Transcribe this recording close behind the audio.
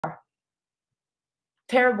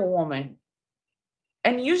terrible woman.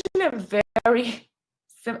 And usually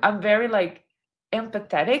I'm very like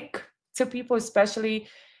empathetic to people, especially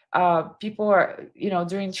people are,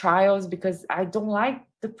 during trials, because I don't like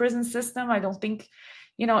the prison system. I don't think,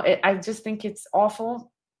 I just think it's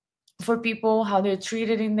awful for people how they're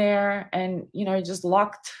treated in there, and you're just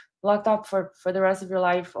locked up for the rest of your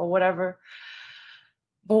life or whatever.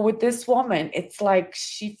 But with this woman, it's like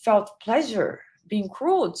she felt pleasure being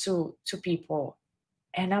cruel to people.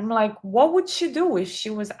 And I'm like, what would she do if she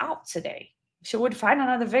was out today? She would find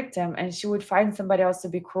another victim and she would find somebody else to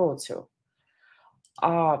be cruel to.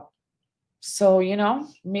 Uh, so,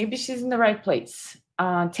 maybe she's in the right place.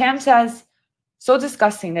 Tam says, so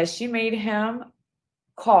disgusting that she made him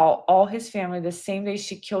call all his family the same day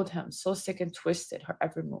she killed him. So sick and twisted, her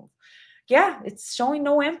every move. Yeah, it's showing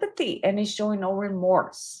no empathy and it's showing no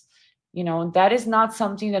remorse. That is not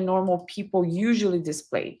something that normal people usually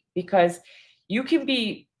display, because you can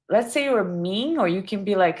be, let's say you're mean, or you can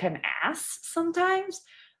be like an ass sometimes,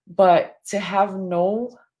 but to have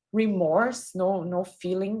no remorse, no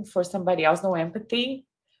feeling for somebody else, no empathy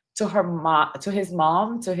to her mom, to his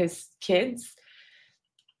mom, to his kids,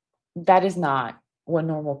 that is not what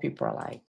normal people are like.